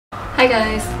Hi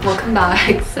guys, welcome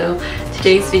back. So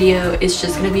today's video is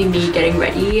just gonna be me getting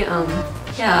ready.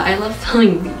 Yeah, I love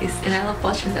filming these and I love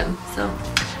watching them, so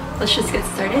let's just get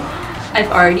started.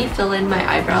 I've already filled in my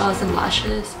eyebrows and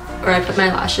lashes, or I put my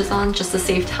lashes on just to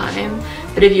save time,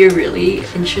 but if you're really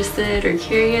interested or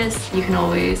curious, you can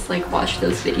always like watch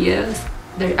those videos.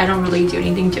 I don't really do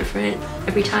anything different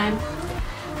every time.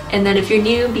 And then if you're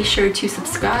new, be sure to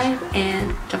subscribe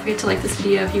and don't forget to like this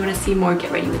video if you want to see more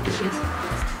get ready with videos.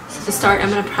 So to start, I'm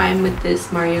going to prime with this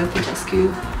Badescu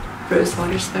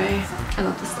Rosewater spray. I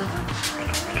love this stuff.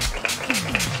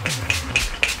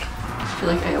 I feel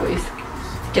like I always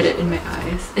get it in my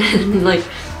eyes and like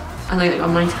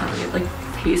on my tongue. It like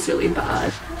tastes really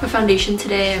bad. For foundation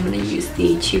today, I'm going to use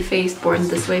the Too Faced Born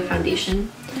This Way foundation.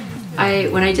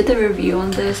 When I did the review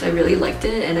on this, I really liked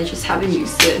it and I just haven't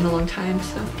used it in a long time,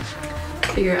 so I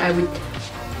figured I would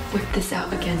whip this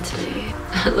out again today.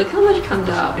 Look how much comes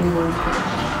out in one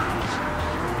pump.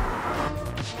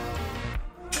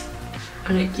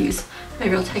 I'm gonna use my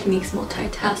Real Techniques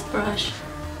Multitask brush.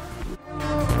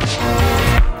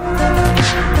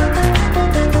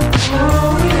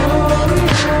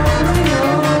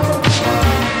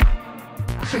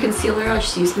 For concealer, I'll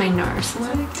just use my Nars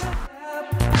one.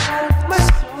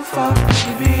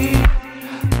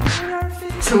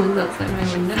 Someone's outside my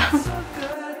window.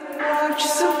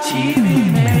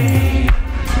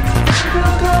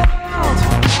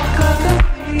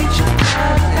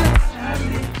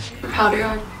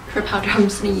 For powder, I'm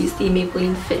just going to use the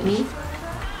Maybelline Fit Me.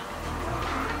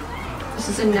 This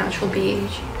is a natural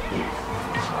beige.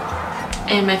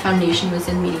 And my foundation was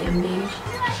in medium beige.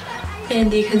 And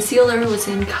the concealer was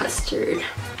in Custard.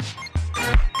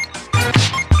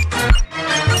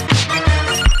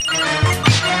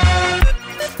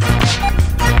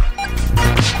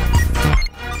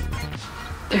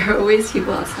 There are always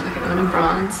people outside. Okay, I'm gonna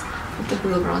bronze with the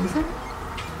Hoola bronzer.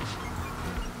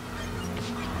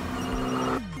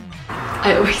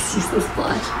 I always use this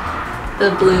blush, the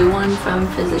blue one from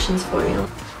Physicians Formula.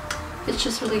 It's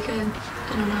just really good.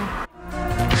 I don't know.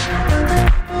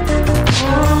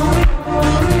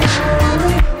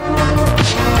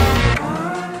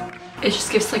 It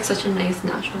just gives like such a nice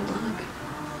natural look,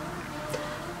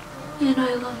 and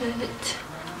I love it.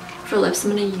 For lips, I'm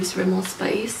gonna use Rimmel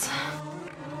Spice.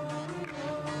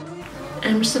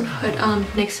 And I'm just gonna put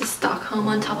NYX's Stockholm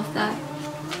on top of that,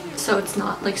 so it's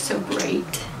not like so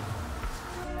bright.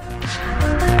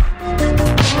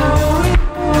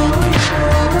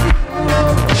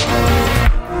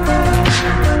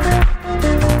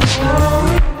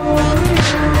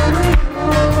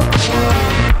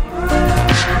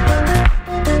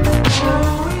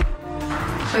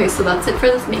 Okay, so that's it for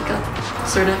this makeup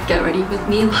sort of get ready with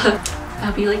me look. I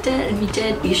hope you liked it, and if you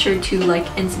did, be sure to like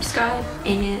and subscribe,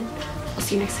 and I'll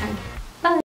see you next time.